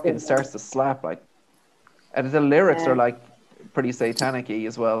 It fucking starts to slap, like, and the lyrics are like pretty satanic-y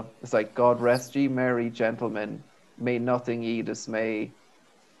as well. It's like, God rest ye merry gentlemen, may nothing ye dismay.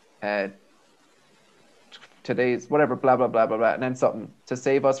 Today's whatever, blah blah blah blah blah, and then something to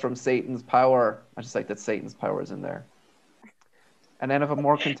save us from Satan's power. I just like that Satan's power is in there. And then if a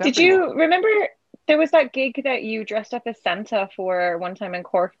more contemporary. Did you remember there was that gig that you dressed up as Santa for one time in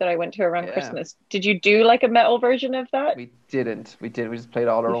Cork that I went to around Christmas? Did you do like a metal version of that? We didn't. We just played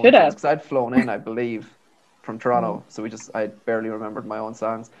all our own songs because I'd flown in, I believe, from Toronto, so I barely remembered my own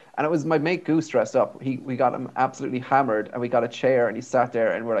songs. And it was my mate Goose dressed up. We got him absolutely hammered, and we got a chair, and he sat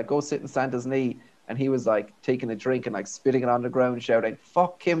there, and we're like, go sit in Santa's knee. And he was like taking a drink and like spitting it on the ground, shouting,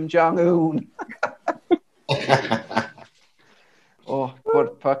 "Fuck Kim Jong-un." Oh,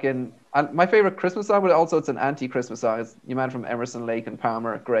 but fucking, and my favorite Christmas song, but also it's an anti-Christmas song. It's You Man from Emerson, Lake and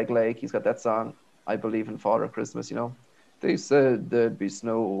Palmer, Greg Lake. He's got that song, I Believe in Father Christmas, you know. They said there'd be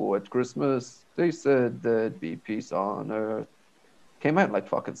snow at Christmas. They said there'd be peace on earth. Came out in like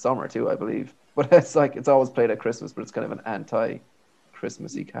fucking summer too, I believe. But it's like, it's always played at Christmas, but it's kind of an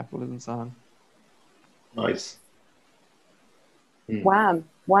anti-Christmassy capitalism song. Nice. Wham,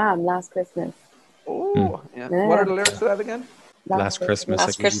 Last Christmas. Oh, yeah. What are the lyrics to that again? Last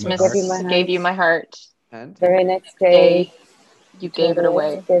Christmas gave you my heart. And very next day, you gave it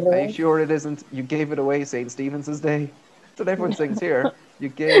away. Are you sure it isn't You Gave It Away, St. Stephen's Day? That's what everyone sings here. You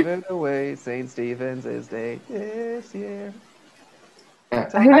gave it away, St. Stephen's Day this year.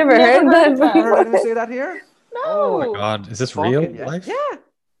 I've never heard that before. Heard anyone say that here? No. Oh my God, is this real life? Yeah.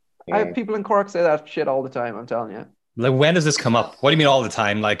 I have people in Cork say that shit all the time, I'm telling you. Like, when does this come up? What do you mean all the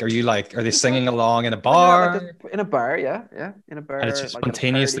time? Like, are they singing along in a bar? In a bar, yeah, in a bar. And it's just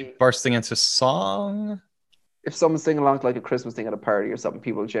spontaneously bursting into song? If someone's singing along to like a Christmas thing at a party or something,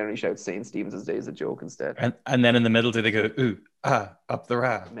 people generally shout St. Stephen's Day as a joke instead. And then in the middle, do they go, ooh, up the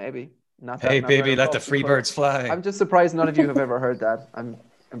rah? Maybe. Hey, baby, let the free birds fly. I'm just surprised none of you have ever heard that. I'm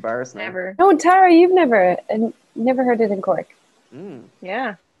embarrassed now. Never. No, Tara, you've never heard it in Cork.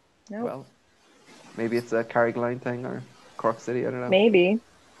 Yeah. No. Well, maybe it's a Carrigaline thing or Cork City. I don't know. Maybe.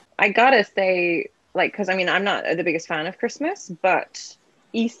 I gotta say, like, because I mean, I'm not the biggest fan of Christmas, but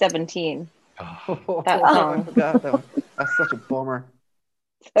E17. That song. I forgot that one. That's such a bummer.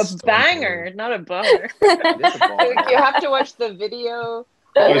 It's a banger, not a bummer. You have to watch the video.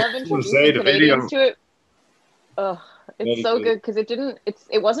 I love introducing Canadians to it. Oh, it's so good because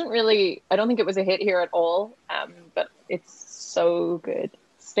it wasn't really. I don't think it was a hit here at all. But it's so good.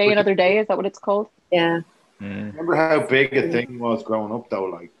 Stay Another Day, is that what it's called? Yeah. Remember how big a thing was growing up though,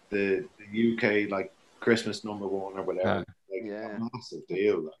 like the UK like Christmas #1 or whatever. A massive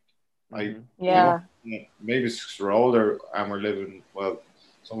deal. Like, maybe it's because we're older and we're living. Well,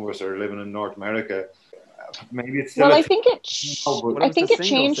 some of us are living in North America. Maybe it's still. Well, I think it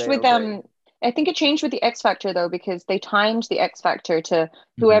changed with them. I think it changed with the X Factor though, because they timed the X Factor to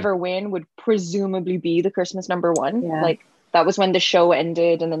whoever win would presumably be the Christmas #1. Yeah. Like that was when the show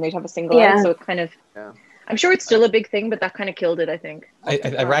ended, and then they'd have a single out. So it kind of. Yeah. I'm sure it's still a big thing, but that kind of killed it. I think.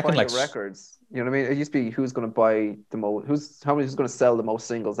 I reckon like records. You know what I mean? It used to be who's going to buy the most, who's going to sell the most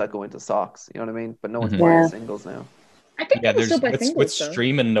singles that go into socks. You know what I mean? But no one's buying singles now. I think still buy singles, with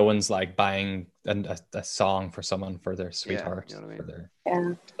streaming, no one's like buying a song for someone for their sweetheart. You know what I mean? For their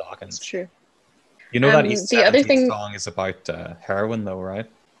stockings. It's true. You know that the other song is about heroin, though, right?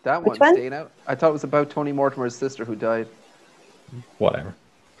 That one's staying out. I thought it was about Tony Mortimer's sister who died. Whatever.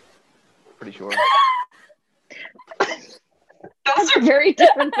 Pretty sure. Those are very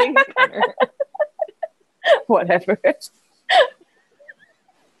different things, Connor. Whatever. It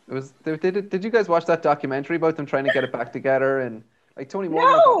was. Did you guys watch that documentary about them trying to get it back together? And like Tony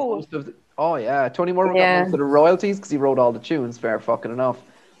Mortimer got most of Tony Mortimer got most of the royalties because he wrote all the tunes. Fair fucking enough.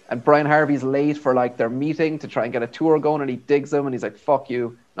 And Brian Harvey's late for like their meeting to try and get a tour going, and he digs them and he's like, "Fuck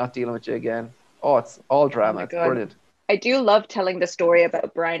you, not dealing with you again." Oh, it's all drama. It's brilliant. I do love telling the story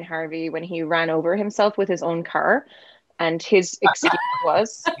about Brian Harvey when he ran over himself with his own car. And his excuse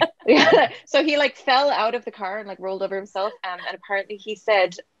was, so he like fell out of the car and like rolled over himself. And apparently he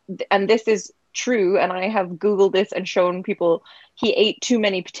said, and this is true, and I have Googled this and shown people, he ate too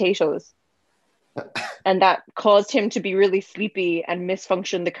many potatoes. And that caused him to be really sleepy and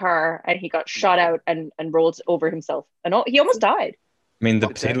misfunction the car. And he got shot out and rolled over himself. And he almost died. I mean, the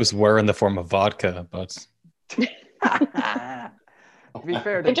potatoes were in the form of vodka, but... To be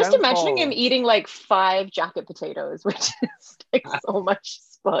fair, I'm just imagining him eating like 5 jacket potatoes, which is like so much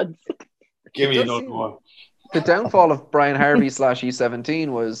spuds. Give me another one. The downfall of Brian Harvey / E17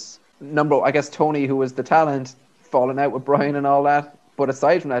 was I guess Tony, who was the talent, falling out with Brian and all that. But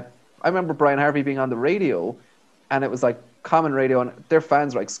aside from that, I remember Brian Harvey being on the radio, and it was like common radio, and their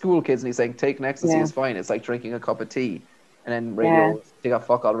fans were like school kids, and he's saying, "Take ecstasy is fine. It's like drinking a cup of tea." And then radio, they got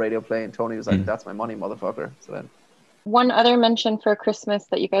fuck all radio playing. Tony was like, "That's my money, motherfucker." So then. One other mention for Christmas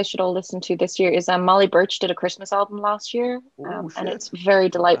that you guys should all listen to this year is Molly Birch did a Christmas album last year, and it's very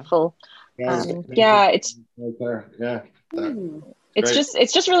delightful. It's right there. Yeah.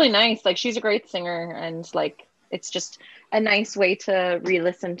 It's just really nice. Like, she's a great singer, and like it's just a nice way to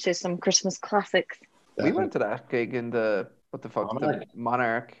re-listen to some Christmas classics. We went to that gig in the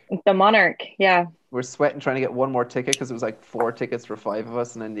Monarch. The Monarch, yeah. We're sweating trying to get one more ticket because it was like 4 tickets for 5 of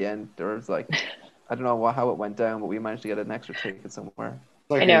us, and in the end there was like I don't know how it went down, but we managed to get an extra ticket somewhere.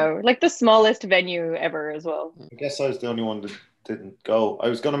 I know, like the smallest venue ever as well. I guess I was the only one that didn't go. I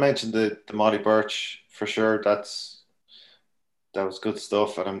was going to mention the Molly Birch for sure. That was good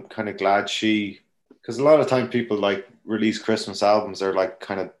stuff, and I'm kind of glad because a lot of time people like release Christmas albums, they're like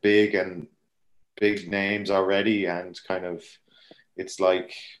kind of big names already, and kind of it's a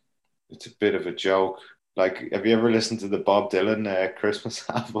bit of a joke. Like, have you ever listened to the Bob Dylan Christmas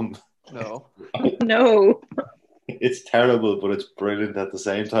album? No. No. It's terrible, but it's brilliant at the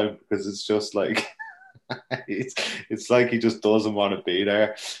same time, because it's just like it's like he just doesn't want to be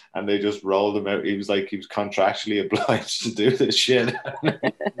there, and they just rolled him out. He was contractually obliged to do this shit.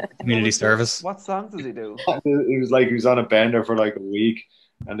 Community service. What songs does he do? He was on a bender for like a week,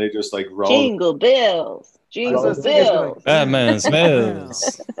 and they just like rolled. Jingle bells. Jingle bells. Batman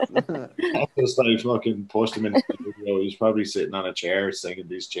smells. Just like fucking pushed him in the studio. He's probably sitting on a chair singing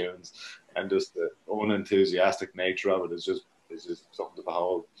these tunes, and just the unenthusiastic nature of it is just something to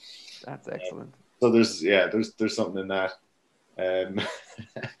behold. That's excellent. So there's something in that. I'm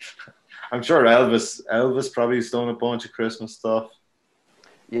sure Elvis probably done a bunch of Christmas stuff.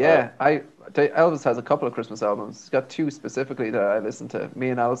 Yeah, Elvis has a couple of Christmas albums. He's got 2 specifically that I listen to. Me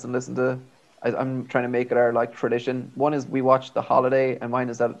and Alison listen to. I'm trying to make it our like tradition. One is we watch The Holiday, and mine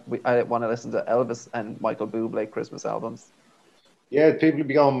is that I want to listen to Elvis and Michael Bublé Christmas albums. Yeah, people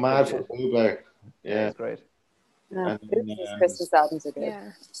be going mad for Bublé. Yeah, that's great. Yeah, Christmas albums are good.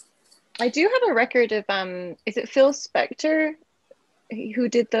 Yeah. I do have a record of is it Phil Spector who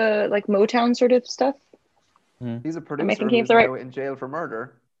did the like Motown sort of stuff? He's a producer who's now in jail for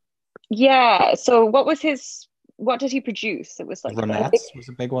murder. Yeah. So what did he produce? It was like Ronettes was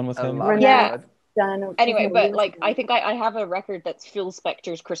a big one with him. Yeah. Anyway, but like I think I have a record that's Phil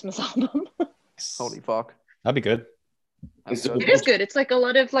Spector's Christmas album. Holy fuck. That'd be good. It is good. It's like a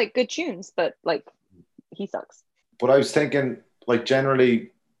lot of like good tunes, but like he sucks. But I was thinking, like,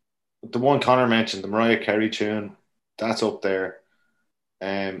 generally the one Connor mentioned, the Mariah Carey tune, that's up there.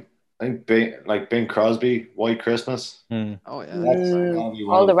 I think Bing Crosby, White Christmas. Oh yeah,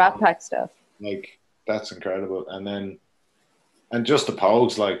 all the Rat Pack stuff. Like, that's incredible. And just the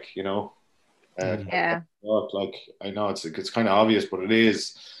Pogues, like, you know. Yeah. Like, I know it's kind of obvious, but it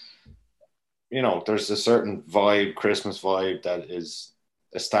is. You know, there's a certain vibe, Christmas vibe, that is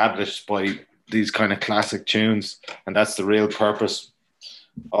established by these kind of classic tunes, and that's the real purpose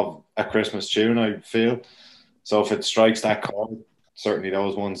of a Christmas tune, I feel. So if it strikes that chord, certainly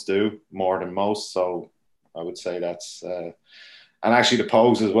those ones do more than most. So I would say that's and actually the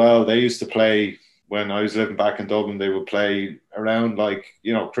Pogues as well. They used to play when I was living back in Dublin. They would play around, like,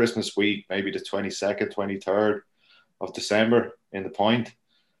 you know, Christmas week, maybe the 22nd, 23rd of December in the Point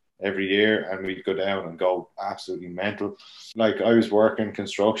every year, and we'd go down and go absolutely mental. Like, I was working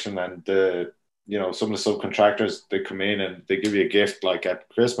construction, and you know, some of the subcontractors, they come in and they give you a gift like at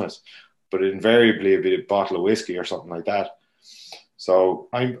Christmas, but invariably it'd be a bottle of whiskey or something like that. So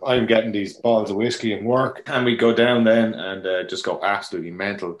I'm getting these bottles of whiskey in work, and we go down then and just go absolutely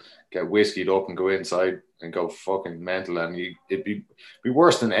mental, get whiskeyed up and go inside and go fucking mental. And it'd be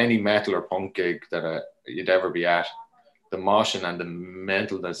worse than any metal or punk gig that you'd ever be at. The moshing and the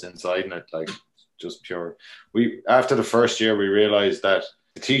mentalness inside it, like, just pure. After the first year, we realized that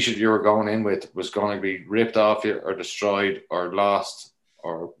the t-shirt you were going in with was going to be ripped off you or destroyed or lost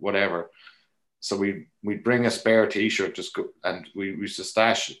or whatever. So we'd bring a spare t-shirt, and we used to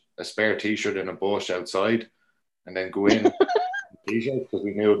stash a spare t-shirt in a bush outside, and then go in t-shirt, because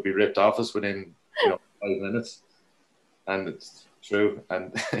we knew it would be ripped off us within 5 minutes. And it's true.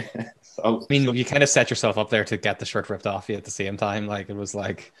 And so, I mean, you kind of set yourself up there to get the shirt ripped off you at the same time. Like, it was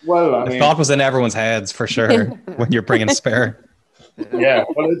like, well, the thought was in everyone's heads for sure when you're bringing a spare. Yeah,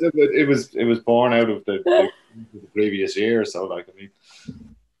 well, it was born out of the previous year, so like I mean,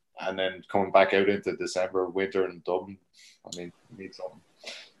 and then coming back out into December, winter in Dublin. I mean, you need something.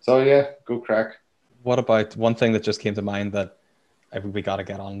 So yeah, good crack. What about one thing that just came to mind that we got to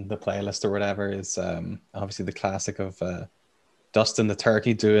get on the playlist or whatever is obviously the classic of Dustin the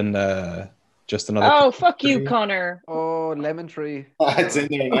Turkey doing just another. Oh, fuck you, Connor. Oh, Lemon Tree. It's in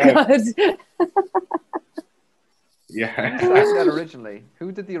there now. Yeah. Who sang that originally?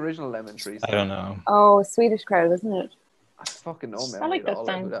 Who did the original Lemon Tree song? I don't know. Oh, Swedish Crowd, wasn't it? I fucking know, man. I like that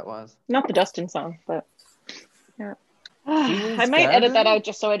song. Who that was. Not the Dustin song, but yeah. I might edit that out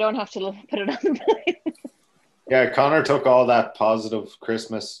just so I don't have to put it on the play. Yeah, Connor took all that positive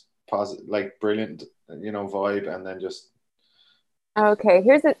Christmas, like brilliant, vibe, and then just. Okay,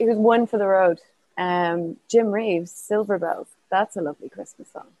 here's one for the road. Jim Reeves, Silver Bells. That's a lovely Christmas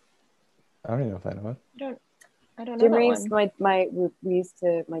song. I don't even know if I know it. I don't know Jim that Reeves. one. My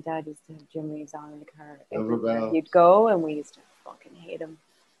dad used to have Jim Reeves on in the car. Silver Bells. He'd go, and we used to fucking hate him.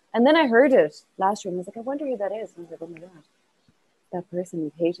 And then I heard it last year, and I was like, I wonder who that is. And I was like, oh my god, that person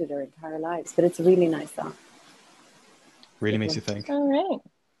we've hated our entire lives. But it's a really nice song. Really makes you think. All right.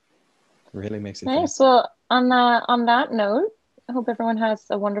 Really makes you think. Nice. Well, on that note, I hope everyone has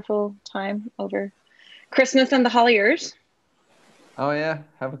a wonderful time over Christmas and the Holliers. Oh yeah,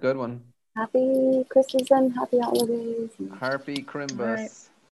 have a good one. Happy Christmas and happy holidays. Harpy Crimbus.